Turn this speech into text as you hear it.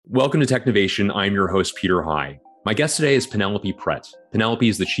Welcome to Technovation. I'm your host, Peter High. My guest today is Penelope Prett. Penelope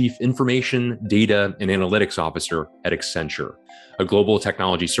is the Chief Information, Data, and Analytics Officer at Accenture, a global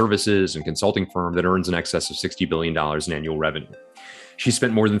technology services and consulting firm that earns in excess of $60 billion in annual revenue. She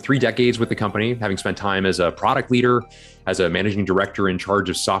spent more than 3 decades with the company, having spent time as a product leader, as a managing director in charge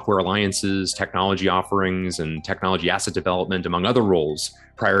of software alliances, technology offerings, and technology asset development, among other roles,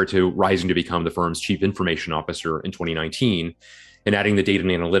 prior to rising to become the firm's Chief Information Officer in 2019, and adding the Data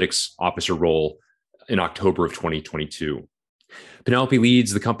and Analytics Officer role in October of 2022. Penelope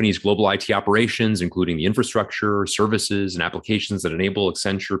leads the company's global IT operations, including the infrastructure, services, and applications that enable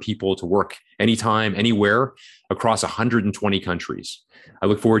Accenture people to work anytime, anywhere, across 120 countries. I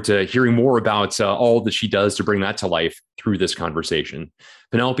look forward to hearing more about all that she does to bring that to life through this conversation.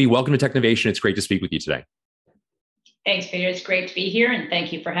 Penelope, welcome to Technovation. It's great to speak with you today. Thanks, Peter. It's great to be here, and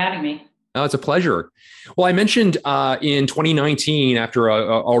thank you for having me. Oh, it's a pleasure. Well, I mentioned in 2019, after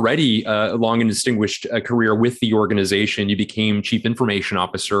already a long and distinguished career with the organization, you became Chief Information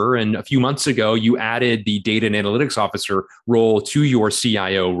Officer. And a few months ago, you added the Data and Analytics Officer role to your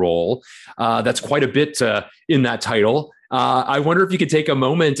CIO role. That's quite a bit in that title. I wonder if you could take a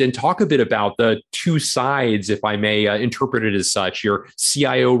moment and talk a bit about the two sides, if I may interpret it as such, your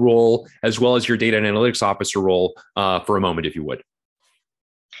CIO role as well as your Data and Analytics Officer role for a moment, if you would.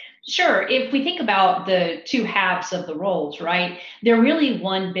 Sure. If we think about the two halves of the roles, right, they're really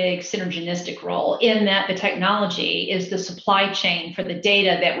one big synergistic role in that the technology is the supply chain for the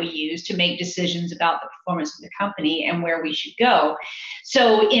data that we use to make decisions about the performance of the company and where we should go.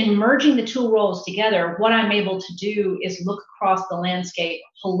 So in merging the two roles together, what I'm able to do is look across the landscape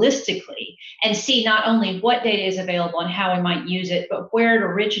holistically and see not only what data is available and how we might use it, but where it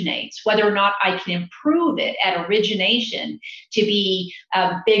originates, whether or not I can improve it at origination to be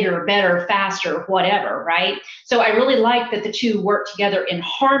bigger, better, faster, whatever, right? So I really like that the two work together in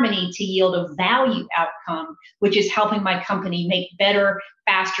harmony to yield a value outcome, which is helping my company make better,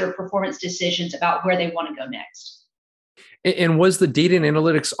 faster performance decisions about where they want to go next. And was the Data and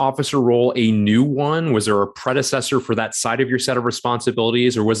Analytics Officer role a new one? Was there a predecessor for that side of your set of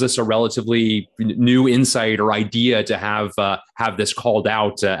responsibilities, or was this a relatively new insight or idea to have this called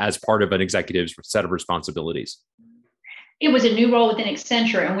out as part of an executive's set of responsibilities? It was a new role within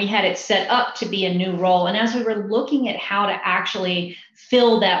Accenture, and we had it set up to be a new role. And as we were looking at how to actually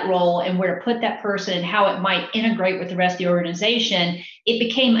fill that role and where to put that person and how it might integrate with the rest of the organization, it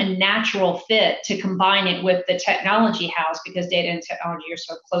became a natural fit to combine it with the technology house because data and technology are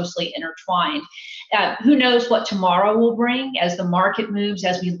so closely intertwined. Who knows what tomorrow will bring as the market moves,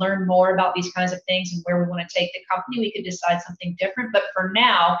 as we learn more about these kinds of things and where we want to take the company, we could decide something different. But for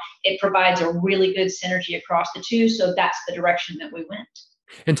now, it provides a really good synergy across the two. So that's the direction that we went.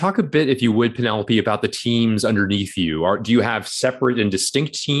 And talk a bit, if you would, Penelope, about the teams underneath you. Do you have separate and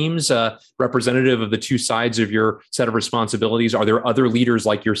distinct teams representative of the two sides of your set of responsibilities? Are there other leaders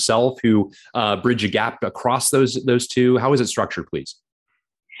like yourself who bridge a gap across those two? How is it structured, please?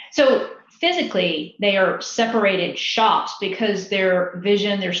 So physically, they are separated shops because their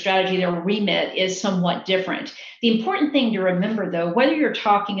vision, their strategy, their remit is somewhat different. The important thing to remember, though, whether you're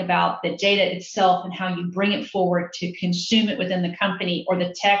talking about the data itself and how you bring it forward to consume it within the company, or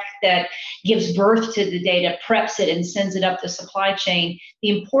the tech that gives birth to the data, preps it, and sends it up the supply chain, the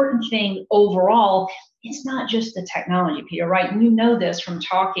important thing overall, it's not just the technology, Peter, right? And you know this from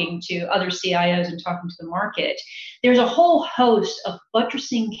talking to other CIOs and talking to the market. There's a whole host of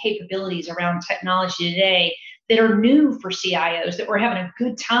buttressing capabilities around technology today that are new for CIOs that we're having a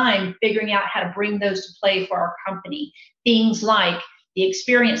good time figuring out how to bring those to play for our company. Things like the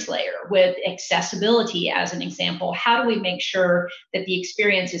experience layer with accessibility as an example. How do we make sure that the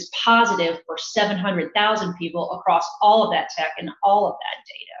experience is positive for 700,000 people across all of that tech and all of that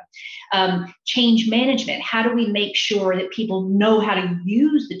data? Change management. How do we make sure that people know how to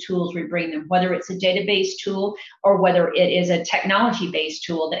use the tools we bring them, whether it's a database tool or whether it is a technology-based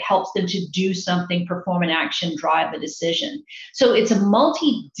tool that helps them to do something, perform an action, drive a decision. So it's a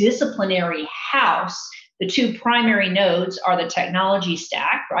multidisciplinary house. The two primary nodes are the technology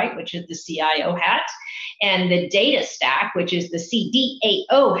stack, right, which is the CIO hat, and the data stack, which is the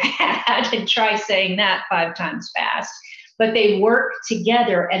CDAO hat, and try saying that 5 times fast. But they work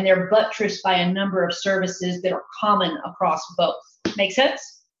together and they're buttressed by a number of services that are common across both. Make sense?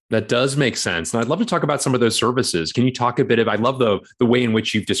 That does make sense. And I'd love to talk about some of those services. Can you talk a bit I love the way in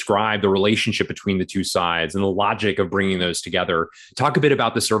which you've described the relationship between the two sides and the logic of bringing those together. Talk a bit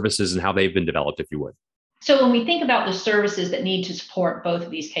about the services and how they've been developed, if you would. So when we think about the services that need to support both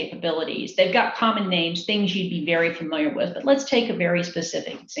of these capabilities, they've got common names, things you'd be very familiar with. But let's take a very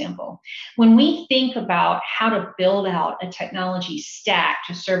specific example. When we think about how to build out a technology stack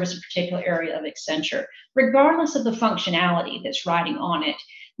to service a particular area of Accenture, regardless of the functionality that's riding on it,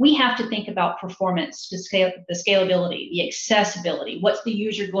 we have to think about performance, the scalability, the accessibility. What's the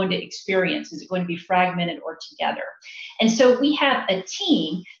user going to experience? Is it going to be fragmented or together? And so we have a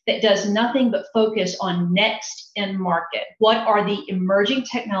team that does nothing but focus on next in market. What are the emerging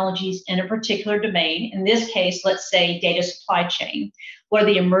technologies in a particular domain? In this case, let's say data supply chain. What are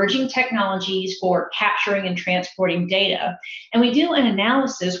the emerging technologies for capturing and transporting data? And we do an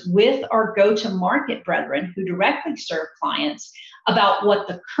analysis with our go-to-market brethren who directly serve clients about what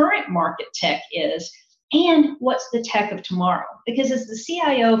the current market tech is and what's the tech of tomorrow. Because as the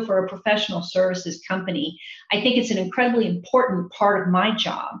CIO for a professional services company, I think it's an incredibly important part of my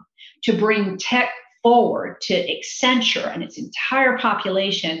job to bring tech forward to Accenture and its entire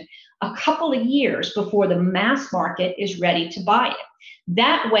population a couple of years before the mass market is ready to buy it.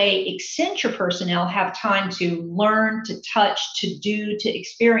 That way, Accenture personnel have time to learn, to touch, to do, to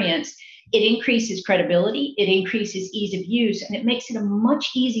experience. It increases credibility, it increases ease of use, and it makes it a much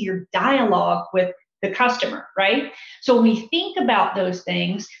easier dialogue with the customer, right? So when we think about those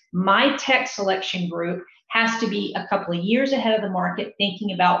things, my tech selection group has to be a couple of years ahead of the market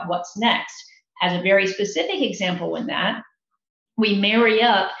thinking about what's next. As a very specific example in that, we marry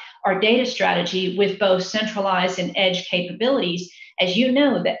up our data strategy with both centralized and edge capabilities. As you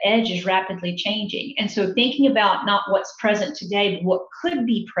know, the edge is rapidly changing. And so thinking about not what's present today, but what could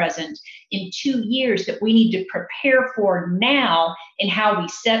be present in 2 years that we need to prepare for now in how we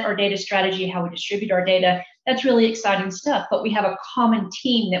set our data strategy, how we distribute our data, that's really exciting stuff. But we have a common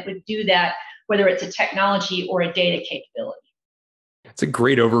team that would do that, whether it's a technology or a data capability. It's a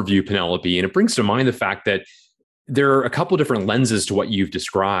great overview, Penelope. And it brings to mind the fact that there are a couple of different lenses to what you've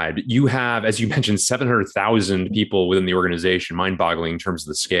described. You have, as you mentioned, 700,000 people within the organization, mind-boggling in terms of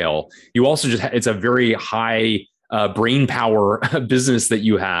the scale. You also it's a very high brain power business that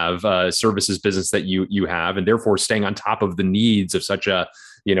you have, services business that you have, and therefore staying on top of the needs of such a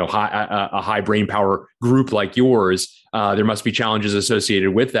high brain power group like yours. There must be challenges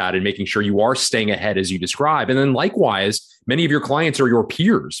associated with that and making sure you are staying ahead as you describe. And then likewise, many of your clients are your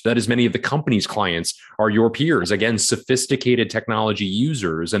peers. That is, many of the company's clients are your peers. Again, sophisticated technology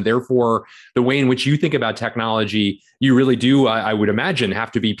users. And therefore, the way in which you think about technology, you really do, I would imagine,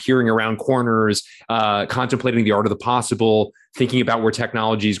 have to be peering around corners, contemplating the art of the possible, thinking about where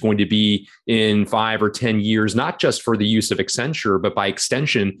technology is going to be in 5 or 10 years, not just for the use of Accenture, but by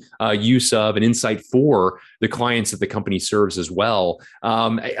extension, use of and insight for the clients that the company serves as well.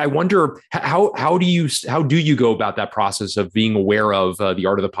 I wonder, how do you go about that process of being aware of the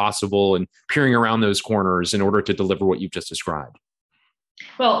art of the possible and peering around those corners in order to deliver what you've just described?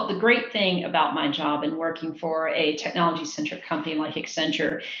 Well, the great thing about my job and working for a technology-centric company like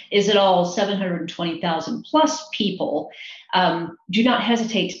Accenture is that all 720,000 plus people do not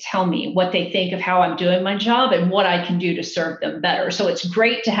hesitate to tell me what they think of how I'm doing my job and what I can do to serve them better. So it's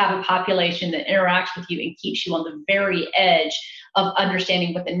great to have a population that interacts with you and keeps you on the very edge of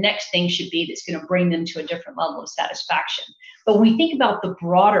understanding what the next thing should be that's going to bring them to a different level of satisfaction. But when we think about the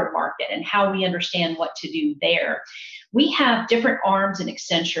broader market and how we understand what to do there, we have different arms in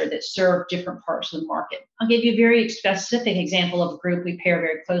Accenture that serve different parts of the market. I'll give you a very specific example of a group we pair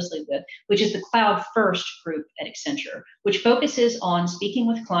very closely with, which is the Cloud First group at Accenture, which focuses on speaking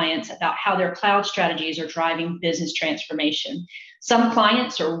with clients about how their cloud strategies are driving business transformation. Some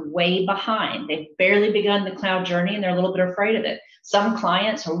clients are way behind. They've barely begun the cloud journey and they're a little bit afraid of it. Some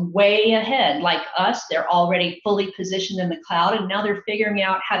clients are way ahead, like us. They're already fully positioned in the cloud and now they're figuring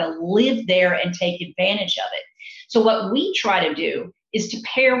out how to live there and take advantage of it. So what we try to do is to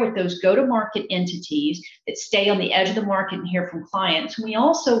pair with those go-to-market entities that stay on the edge of the market and hear from clients. We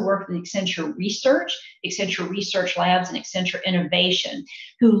also work with Accenture Research Labs, and Accenture Innovation,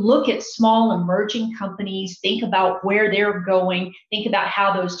 who look at small emerging companies, think about where they're going, think about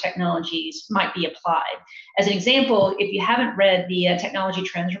how those technologies might be applied. As an example, if you haven't read the Technology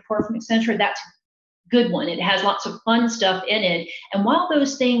Trends Report from Accenture, that's good one. It has lots of fun stuff in it. And while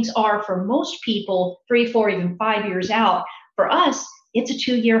those things are for most people 3, 4, even 5 years out, for us, it's a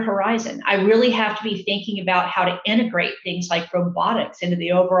 2-year horizon. I really have to be thinking about how to integrate things like robotics into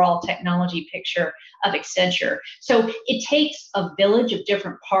the overall technology picture of Accenture. So it takes a village of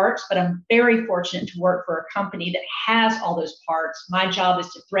different parts, but I'm very fortunate to work for a company that has all those parts. My job is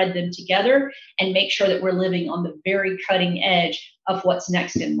to thread them together and make sure that we're living on the very cutting edge of what's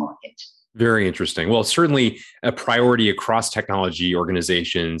next in market. Very interesting. Well, certainly a priority across technology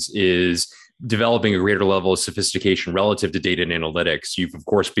organizations is developing a greater level of sophistication relative to data and analytics. You've, of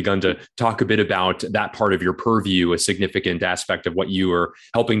course, begun to talk a bit about that part of your purview, a significant aspect of what you are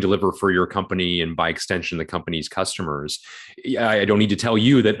helping deliver for your company and by extension, the company's customers. I don't need to tell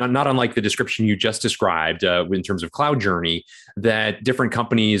you that, not unlike the description you just described in terms of Cloud Journey, that different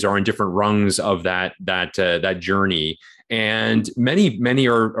companies are in different rungs of that journey. And many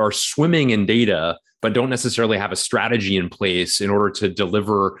are swimming in data, but don't necessarily have a strategy in place in order to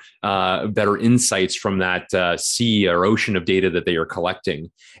deliver better insights from that sea or ocean of data that they are collecting.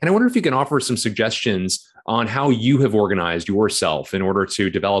 And I wonder if you can offer some suggestions on how you have organized yourself in order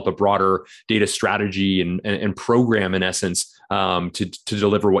to develop a broader data strategy and program, in essence, to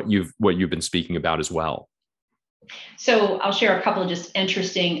deliver what you've been speaking about as well. So I'll share a couple of just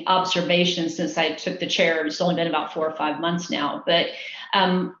interesting observations since I took the chair. It's only been about 4 or 5 months now. But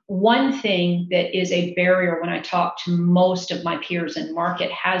one thing that is a barrier when I talk to most of my peers in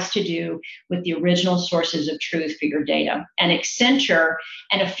market has to do with the original sources of truth for your data. And Accenture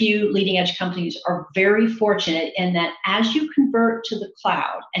and a few leading edge companies are very fortunate in that as you convert to the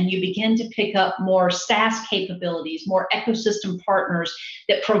cloud and you begin to pick up more SaaS capabilities, more ecosystem partners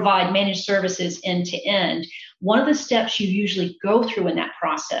that provide managed services end to end, one of the steps you usually go through in that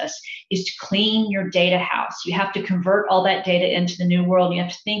process is to clean your data house. You have to convert all that data into the new world. And you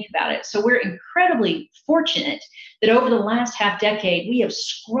have to think about it. So we're incredibly fortunate that over the last half decade, we have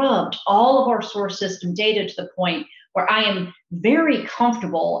scrubbed all of our source system data to the point where I am very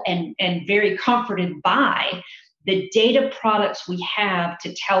comfortable and very comforted by the data products we have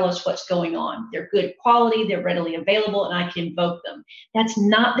to tell us what's going on. They're good quality, they're readily available, and I can invoke them. That's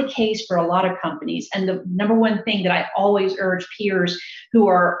not the case for a lot of companies. And the number one thing that I always urge peers who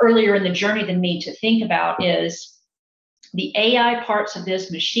are earlier in the journey than me to think about is the AI parts of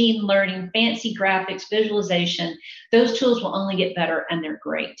this, machine learning, fancy graphics, visualization. Those tools will only get better, and they're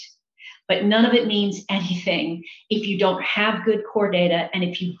great. But none of it means anything if you don't have good core data and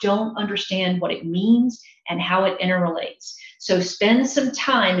if you don't understand what it means and how it interrelates. So spend some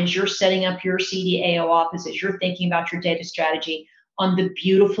time as you're setting up your CDAO office, as you're thinking about your data strategy, on the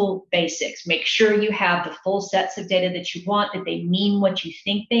beautiful basics. Make sure you have the full sets of data that you want, that they mean what you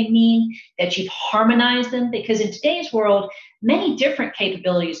think they mean, that you've harmonized them, because in today's world, many different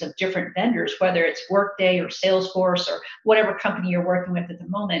capabilities of different vendors, whether it's Workday or Salesforce or whatever company you're working with at the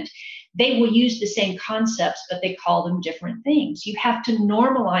moment, they will use the same concepts, but they call them different things. You have to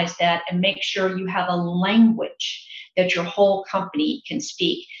normalize that and make sure you have a language that your whole company can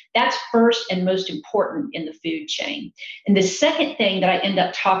speak. That's first and most important in the food chain. And the second thing that I end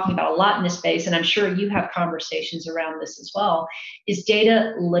up talking about a lot in this space, and I'm sure you have conversations around this as well, is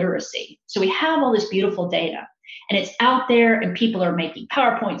data literacy. So we have all this beautiful data, and it's out there, and people are making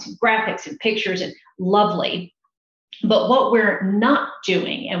PowerPoints and graphics and pictures, and lovely. But what we're not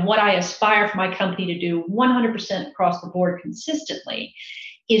doing, and what I aspire for my company to do 100% across the board consistently,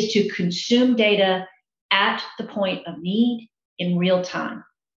 is to consume data at the point of need in real time.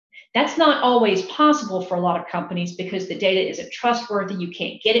 That's not always possible for a lot of companies because the data isn't trustworthy. You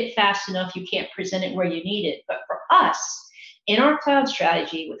can't get it fast enough. You can't present it where you need it. But for us, in our cloud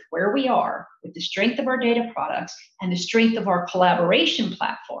strategy, with where we are, with the strength of our data products and the strength of our collaboration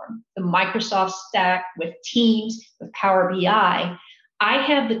platform, the Microsoft stack with Teams, with Power BI, I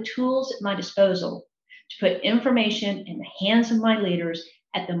have the tools at my disposal to put information in the hands of my leaders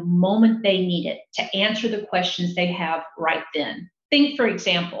at the moment they need it to answer the questions they have right then. Think, for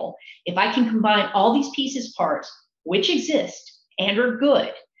example, if I can combine all these pieces, parts, which exist and are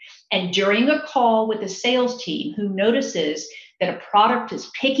good, and during a call with a sales team who notices that a product is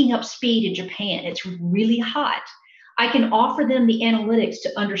picking up speed in Japan, it's really hot, I can offer them the analytics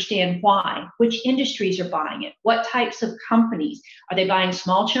to understand why, which industries are buying it, what types of companies, are they buying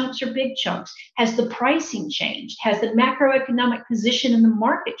small chunks or big chunks? Has the pricing changed? Has the macroeconomic position in the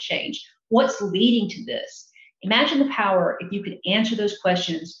market changed? What's leading to this? Imagine the power if you could answer those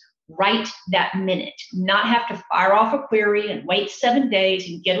questions right that minute, not have to fire off a query and wait 7 days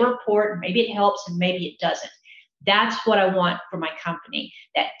and get a report, and maybe it helps and maybe it doesn't. That's what I want for my company,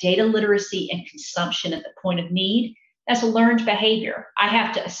 that data literacy and consumption at the point of need. That's a learned behavior. I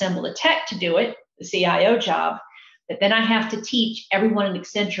have to assemble the tech to do it, the CIO job, but then I have to teach everyone in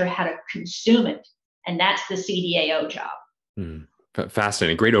Accenture how to consume it, and that's the CDAO job.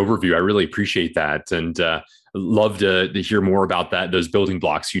 Fascinating. Great overview. I really appreciate that. And love to hear more about that, those building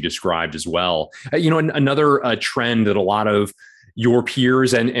blocks you described as well. Another trend that a lot of your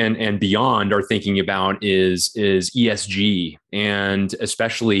peers and beyond are thinking about is ESG, and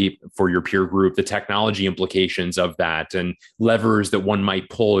especially for your peer group, the technology implications of that and levers that one might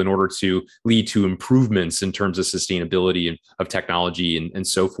pull in order to lead to improvements in terms of sustainability and of technology and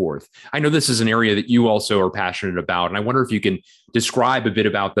so forth. I know this is an area that you also are passionate about, and I wonder if you can describe a bit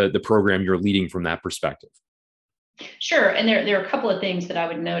about the program you're leading from that perspective. Sure. And there are a couple of things that I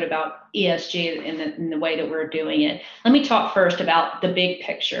would note about ESG in the way that we're doing it. Let me talk first about the big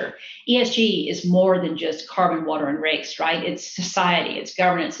picture. ESG is more than just carbon, water, and race, right? It's society, it's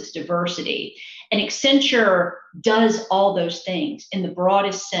governance, it's diversity. And Accenture does all those things in the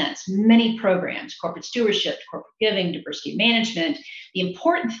broadest sense. Many programs, corporate stewardship, corporate giving, diversity management. The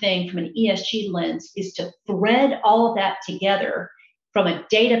important thing from an ESG lens is to thread all of that together from a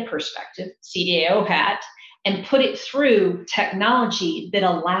data perspective, CDAO hat, and put it through technology that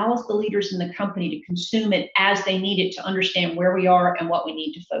allows the leaders in the company to consume it as they need it to understand where we are and what we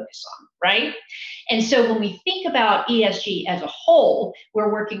need to focus on, right? And so when we think about ESG as a whole,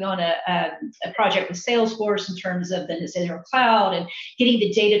 we're working on a project with Salesforce in terms of the Zero Cloud and getting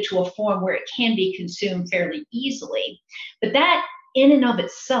the data to a form where it can be consumed fairly easily. But that in and of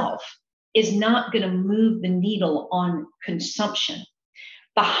itself is not going to move the needle on consumption.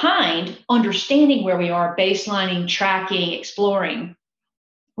 Behind understanding where we are, baselining, tracking, exploring,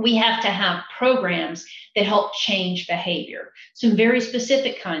 we have to have programs that help change behavior. Some very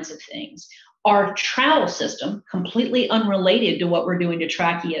specific kinds of things. Our travel system, completely unrelated to what we're doing to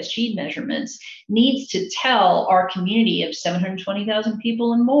track ESG measurements, needs to tell our community of 720,000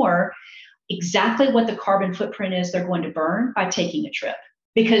 people and more exactly what the carbon footprint is they're going to burn by taking a trip.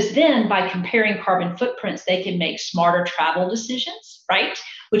 Because then by comparing carbon footprints, they can make smarter travel decisions, right?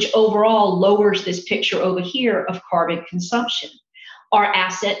 Which overall lowers this picture over here of carbon consumption. Our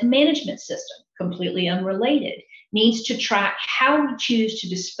asset management system, completely unrelated, needs to track how we choose to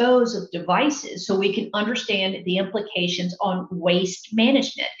dispose of devices so we can understand the implications on waste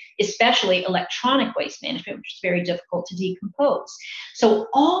management, especially electronic waste management, which is very difficult to decompose. So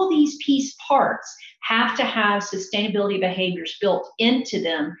all these piece parts have to have sustainability behaviors built into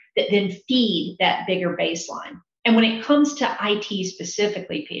them that then feed that bigger baseline. And when it comes to IT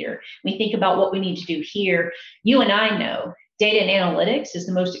specifically, Peter, we think about what we need to do here. You and I know data and analytics is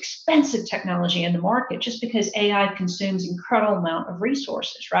the most expensive technology in the market just because AI consumes incredible amount of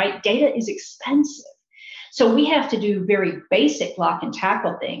resources, right? Data is expensive. So we have to do very basic block and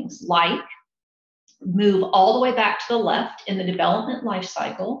tackle things like move all the way back to the left in the development life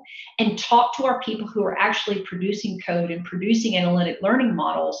cycle and talk to our people who are actually producing code and producing analytic learning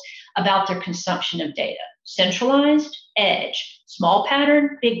models about their consumption of data. Centralized, edge, small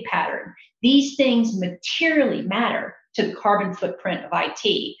pattern, big pattern. These things materially matter to the carbon footprint of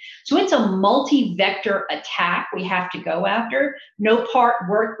IT. So it's a multi-vector attack we have to go after. No part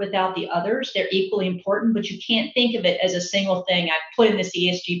work without the others. They're equally important, but you can't think of it as a single thing. I put in this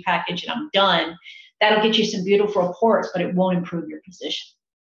ESG package and I'm done. That'll get you some beautiful reports, but it won't improve your position.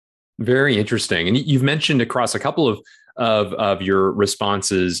 Very interesting. And you've mentioned across a couple of your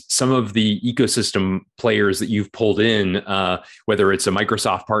responses some of the ecosystem players that you've pulled in, whether it's a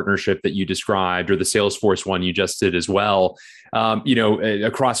Microsoft partnership that you described or the Salesforce one you just did as well.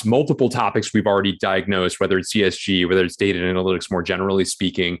 Across multiple topics we've already diagnosed, whether it's ESG, whether it's data and analytics more generally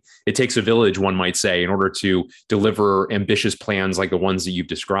speaking, it takes a village, one might say, in order to deliver ambitious plans like the ones that you've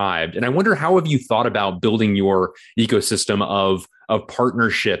described. And I wonder, how have you thought about building your ecosystem of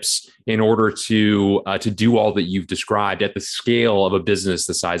partnerships in order to do all that you've described at the scale of a business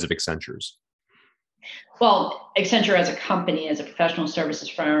the size of Accenture's? Well, Accenture as a company, as a professional services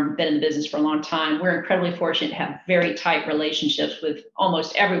firm, been in the business for a long time. We're incredibly fortunate to have very tight relationships with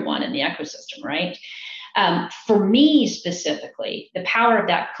almost everyone in the ecosystem, right? For me specifically, the power of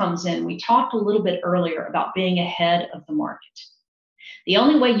that comes in. We talked a little bit earlier about being ahead of the market. The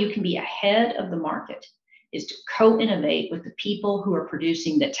only way you can be ahead of the market is to co-innovate with the people who are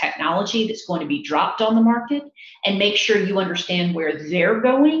producing the technology that's going to be dropped on the market and make sure you understand where they're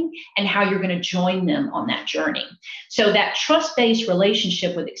going and how you're going to join them on that journey. So that trust-based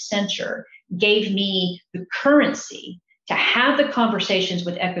relationship with Accenture gave me the currency to have the conversations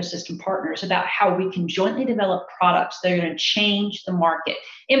with ecosystem partners about how we can jointly develop products that are going to change the market.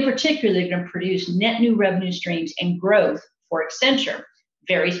 In particular, they're going to produce net new revenue streams and growth for Accenture.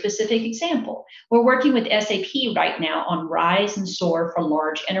 Very specific example. We're working with SAP right now on Rise and Soar for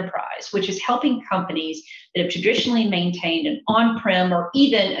large enterprise, which is helping companies that have traditionally maintained an on-prem or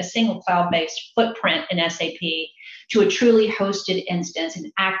even a single cloud-based footprint in SAP to a truly hosted instance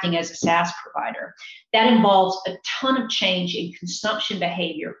and acting as a SaaS provider. That involves a ton of change in consumption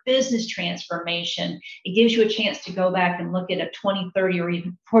behavior, business transformation. It gives you a chance to go back and look at a 20, 30, or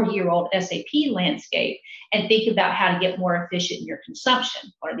even 40-year-old SAP landscape and think about how to get more efficient in your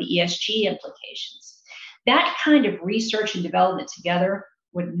consumption. What are the ESG implications? That kind of research and development together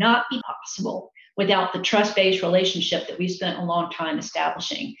would not be possible without the trust-based relationship that we've spent a long time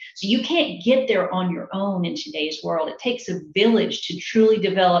establishing. So you can't get there on your own in today's world. It takes a village to truly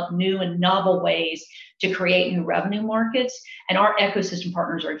develop new and novel ways to create new revenue markets. And our ecosystem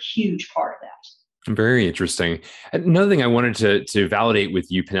partners are a huge part of that. Very interesting. Another thing I wanted to validate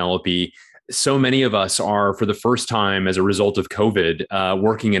with you, Penelope, so many of us are, for the first time as a result of COVID,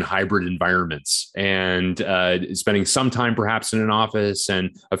 working in hybrid environments and spending some time perhaps in an office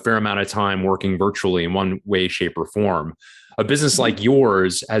and a fair amount of time working virtually in one way, shape, or form. A business like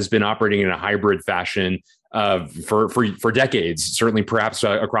yours has been operating in a hybrid fashion for decades, certainly perhaps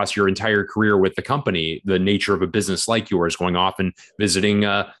across your entire career with the company. The nature of a business like yours, going off and visiting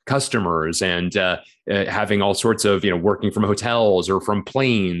customers and having all sorts of, working from hotels or from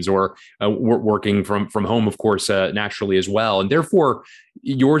planes or working from home, of course, naturally as well. And therefore,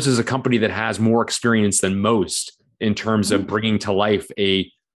 yours is a company that has more experience than most in terms of bringing to life a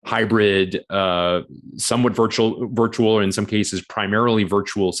hybrid, somewhat virtual, or in some cases, primarily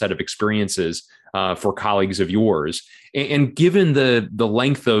virtual set of experiences for colleagues of yours. And given the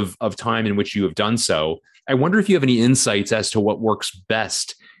length of time in which you have done so, I wonder if you have any insights as to what works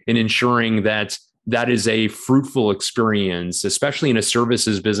best in ensuring that is a fruitful experience, especially in a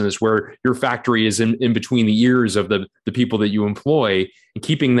services business where your factory is in between the ears of the people that you employ, and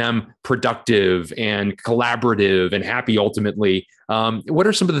keeping them productive and collaborative and happy ultimately. What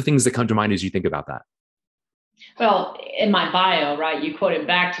are some of the things that come to mind as you think about that? Well, in my bio, right, you quoted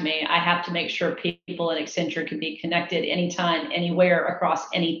back to me, I have to make sure people at Accenture can be connected anytime, anywhere, across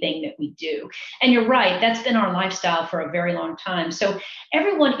anything that we do. And you're right, that's been our lifestyle for a very long time. So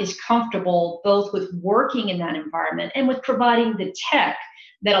everyone is comfortable both with working in that environment and with providing the tech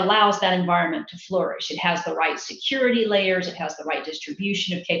that allows that environment to flourish. It has the right security layers. It has the right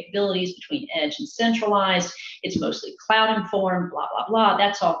distribution of capabilities between edge and centralized. It's mostly cloud informed, blah, blah, blah.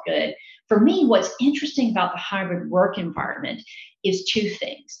 That's all good. For me, what's interesting about the hybrid work environment is two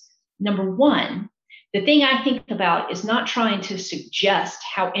things. Number one, the thing I think about is not trying to suggest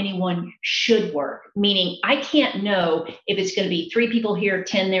how anyone should work, meaning I can't know if it's going to be 3 people here,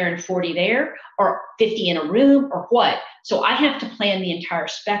 10 there, and 40 there, or 50 in a room, or what. So I have to plan the entire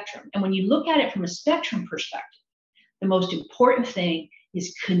spectrum. And when you look at it from a spectrum perspective, the most important thing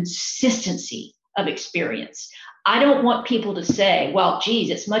is consistency of experience. I don't want people to say, well, geez,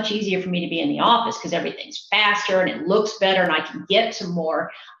 it's much easier for me to be in the office because everything's faster and it looks better and I can get to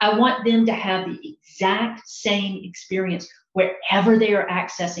more. I want them to have the exact same experience wherever they are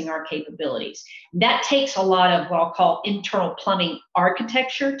accessing our capabilities. That takes a lot of what I'll call internal plumbing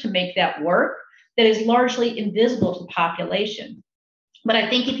architecture to make that work that is largely invisible to the population. But I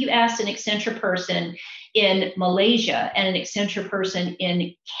think if you asked an Accenture person in Malaysia and an Accenture person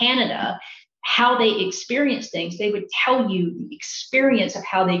in Canada, how they experience things, they would tell you the experience of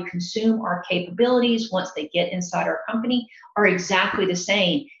how they consume our capabilities once they get inside our company are exactly the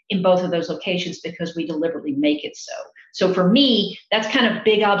same in both of those locations because we deliberately make it so. So for me, that's kind of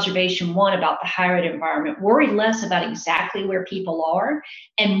big observation one about the hybrid environment. Worry less about exactly where people are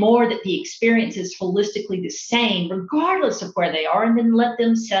and more that the experience is holistically the same regardless of where they are, and then let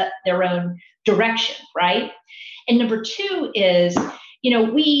them set their own direction, right? And number two is,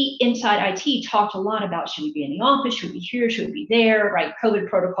 we inside IT talked a lot about should we be in the office, should we be here, should we be there, right? COVID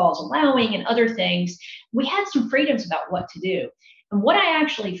protocols allowing and other things. We had some freedoms about what to do. And what I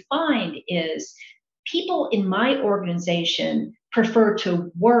actually find is people in my organization prefer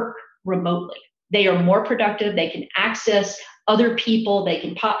to work remotely. They are more productive. They can access other people. They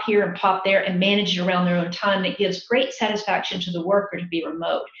can pop here and pop there and manage it around their own time. It gives great satisfaction to the worker to be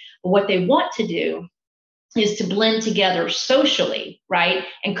remote. But what they want to do is to blend together socially, right?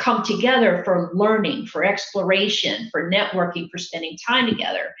 And come together for learning, for exploration, for networking, for spending time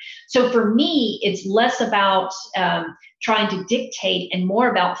together. So for me, it's less about trying to dictate and more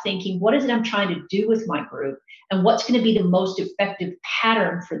about thinking, what is it I'm trying to do with my group? And what's going to be the most effective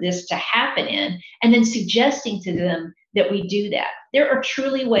pattern for this to happen in? And then suggesting to them that we do that. There are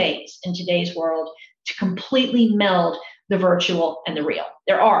truly ways in today's world to completely meld the virtual and the real.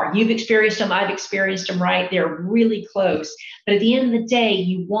 There are. You've experienced them. I've experienced them, right? They're really close. But at the end of the day,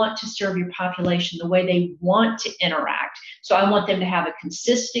 you want to serve your population the way they want to interact. So I want them to have a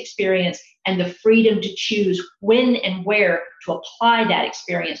consistent experience and the freedom to choose when and where to apply that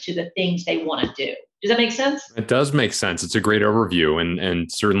experience to the things they want to do. Does that make sense? It does make sense. It's a great overview and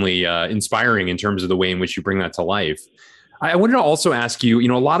certainly inspiring in terms of the way in which you bring that to life. I wanted to also ask you,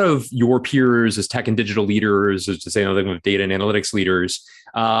 a lot of your peers as tech and digital leaders, as to say another thing with data and analytics leaders,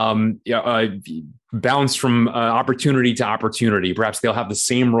 bounce from opportunity to opportunity. Perhaps they'll have the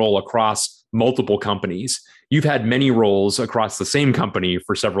same role across multiple companies. You've had many roles across the same company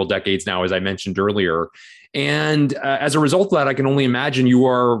for several decades now, as I mentioned earlier. And as a result of that, I can only imagine you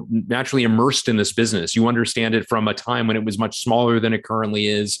are naturally immersed in this business. You understand it from a time when it was much smaller than it currently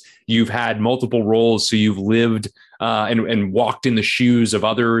is. You've had multiple roles, so you've lived and walked in the shoes of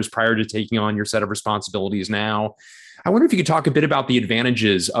others prior to taking on your set of responsibilities now. I wonder if you could talk a bit about the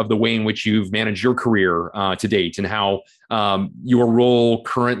advantages of the way in which you've managed your career to date and how your role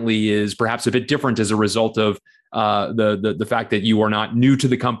currently is perhaps a bit different as a result of the fact that you are not new to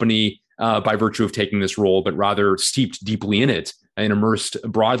the company by virtue of taking this role, but rather steeped deeply in it and immersed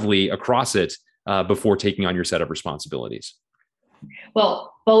broadly across it before taking on your set of responsibilities.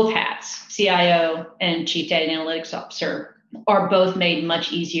 Well, both hats, CIO and Chief Data and Analytics Officer, are both made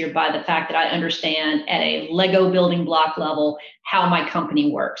much easier by the fact that I understand at a Lego building block level how my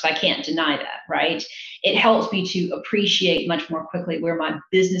company works. I can't deny that, right? It helps me to appreciate much more quickly where my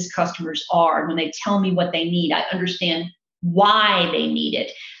business customers are. When they tell me what they need, I understand why they need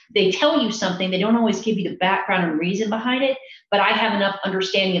it. They tell you something, they don't always give you the background and reason behind it, but I have enough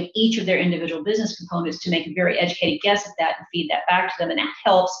understanding of each of their individual business components to make a very educated guess at that and feed that back to them. And that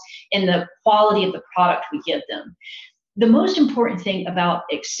helps in the quality of the product we give them. The most important thing about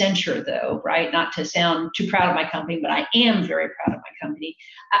Accenture, though, right, not to sound too proud of my company, but I am very proud of my company.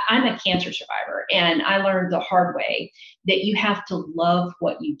 I'm a cancer survivor, and I learned the hard way that you have to love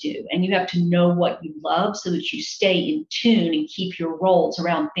what you do, and you have to know what you love so that you stay in tune and keep your roles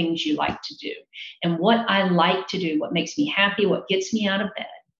around things you like to do. And what I like to do, what makes me happy, what gets me out of bed,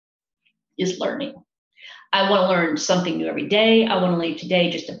 is learning. I want to learn something new every day. I want to leave today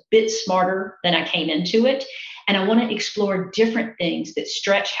just a bit smarter than I came into it. And I want to explore different things that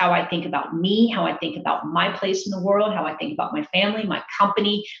stretch how I think about me, how I think about my place in the world, how I think about my family, my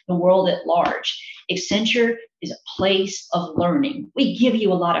company, the world at large. Accenture is a place of learning. We give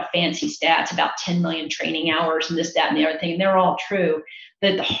you a lot of fancy stats about 10 million training hours and this, that, and the other thing, and they're all true.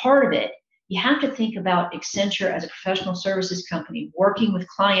 But at the heart of it, you have to think about Accenture as a professional services company, working with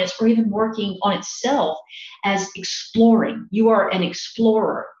clients or even working on itself as exploring. You are an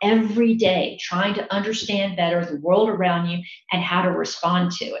explorer every day, trying to understand better the world around you and how to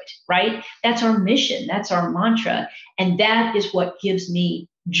respond to it, right? That's our mission. That's our mantra. And that is what gives me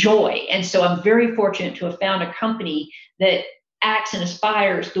joy. And so I'm very fortunate to have found a company that acts and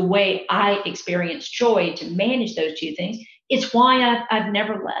aspires the way I experience joy to manage those two things. It's why I've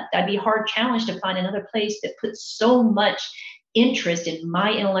never left. I'd be hard challenged to find another place that puts so much interest in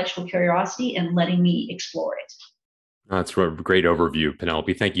my intellectual curiosity and letting me explore it. That's a great overview,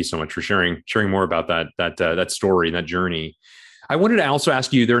 Penelope. Thank you so much for sharing more about that story and that journey. I wanted to also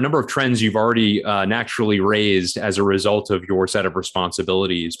ask you, there are a number of trends you've already naturally raised as a result of your set of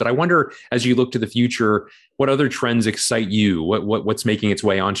responsibilities. But I wonder, as you look to the future, what other trends excite you? What's making its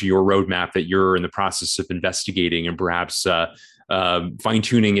way onto your roadmap that you're in the process of investigating and perhaps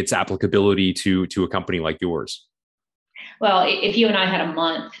fine-tuning its applicability to a company like yours? Well, if you and I had a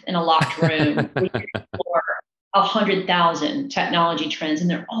month in a locked room, we could explore 100,000 technology trends, and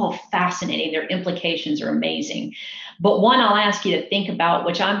they're all fascinating. Their implications are amazing. But one I'll ask you to think about,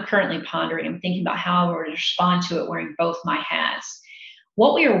 which I'm currently pondering, I'm thinking about how I would respond to it wearing both my hats.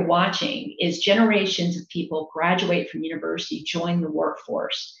 What we are watching is generations of people graduate from university, join the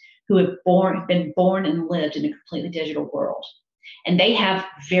workforce, who have been born and lived in a completely digital world. And they have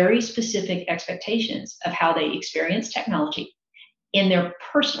very specific expectations of how they experience technology in their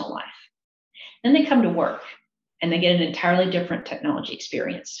personal life. Then they come to work and they get an entirely different technology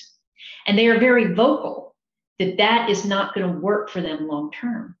experience. And they are very vocal that that is not going to work for them long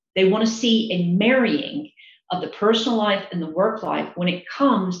term. They want to see a marrying of the personal life and the work life when it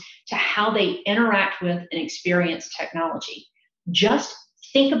comes to how they interact with and experience technology. Just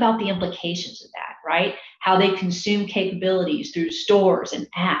think about the implications of that, right? How they consume capabilities through stores and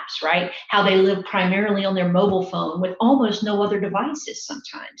apps, right? How they live primarily on their mobile phone with almost no other devices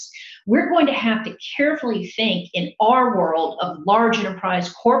sometimes. We're going to have to carefully think in our world of large enterprise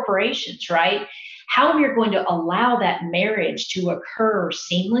corporations, right? how we are going to allow that marriage to occur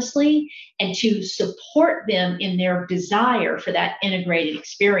seamlessly and to support them in their desire for that integrated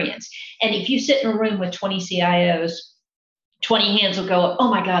experience. And if you sit in a room with 20 CIOs, 20 hands will go up, oh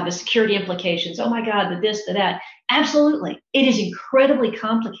my God, the security implications, oh my God, the this, the that. Absolutely. It is incredibly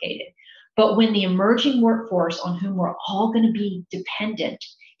complicated. But when the emerging workforce on whom we're all going to be dependent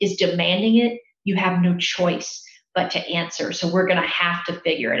is demanding it, you have no choice but to answer. So we're going to have to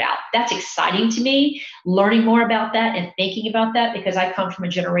figure it out. That's exciting to me, learning more about that and thinking about that, because I come from a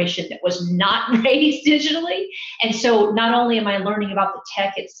generation that was not raised digitally. And so not only am I learning about the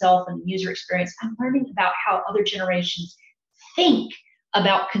tech itself and the user experience, I'm learning about how other generations think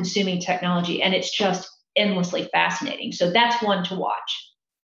about consuming technology. And it's just endlessly fascinating. So that's one to watch.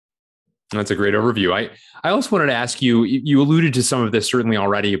 That's a great overview. I also wanted to ask you, you alluded to some of this certainly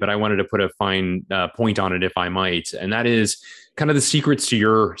already, but I wanted to put a fine point on it, if I might. And that is kind of the secrets to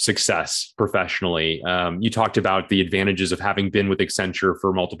your success professionally. You talked about the advantages of having been with Accenture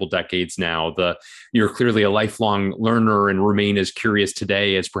for multiple decades now. You're clearly a lifelong learner and remain as curious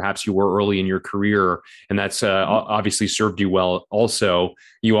today as perhaps you were early in your career. And that's obviously served you well also.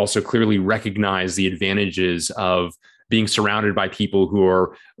 You also clearly recognize the advantages of being surrounded by people who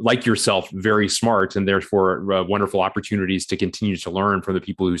are, like yourself, very smart, and therefore wonderful opportunities to continue to learn from the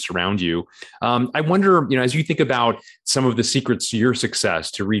people who surround you. I wonder, as you think about some of the secrets to your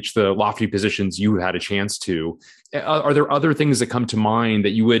success to reach the lofty positions you had a chance to, are there other things that come to mind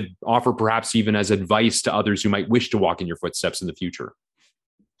that you would offer perhaps even as advice to others who might wish to walk in your footsteps in the future?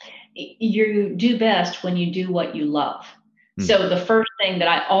 You do best when you do what you love. So the first thing that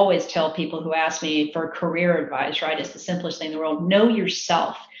I always tell people who ask me for career advice, right, is the simplest thing in the world. Know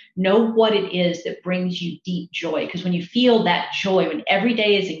yourself. Know what it is that brings you deep joy. Because when you feel that joy, when every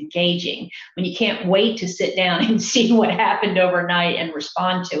day is engaging, when you can't wait to sit down and see what happened overnight and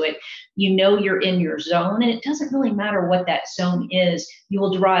respond to it, you know you're in your zone. And it doesn't really matter what that zone is. You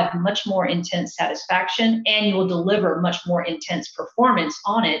will derive much more intense satisfaction, and you will deliver much more intense performance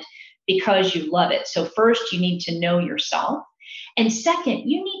on it because you love it. So first, you need to know yourself. And second,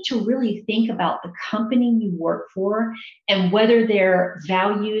 you need to really think about the company you work for and whether their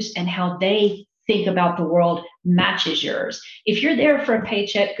values and how they think about the world matches yours. If you're there for a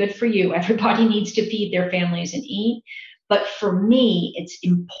paycheck, good for you. Everybody needs to feed their families and eat. But for me, it's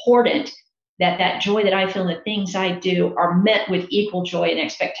important that that joy that I feel in the things I do are met with equal joy and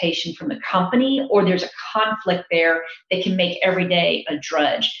expectation from the company, or there's a conflict there that can make every day a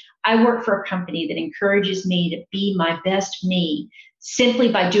drudge. I work for a company that encourages me to be my best me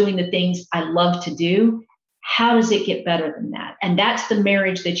simply by doing the things I love to do. How does it get better than that? And that's the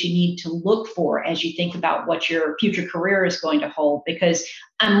marriage that you need to look for as you think about what your future career is going to hold, because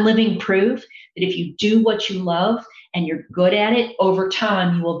I'm living proof that if you do what you love and you're good at it, over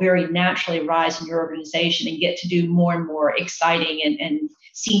time, you will very naturally rise in your organization and get to do more and more exciting and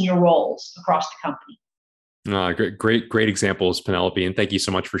senior roles across the company. Great examples, Penelope. And thank you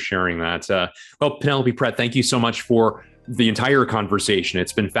so much for sharing that. Well, Penelope Prett, thank you so much for the entire conversation.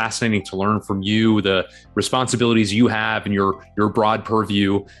 It's been fascinating to learn from you, the responsibilities you have and your broad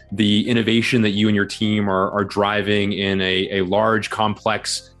purview, the innovation that you and your team are driving in a large,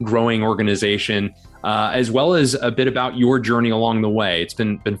 complex, growing organization, as well as a bit about your journey along the way. It's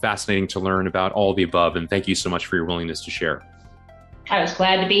been fascinating to learn about all the above. And thank you so much for your willingness to share. I was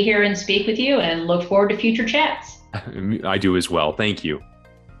glad to be here and speak with you and look forward to future chats. I do as well. Thank you.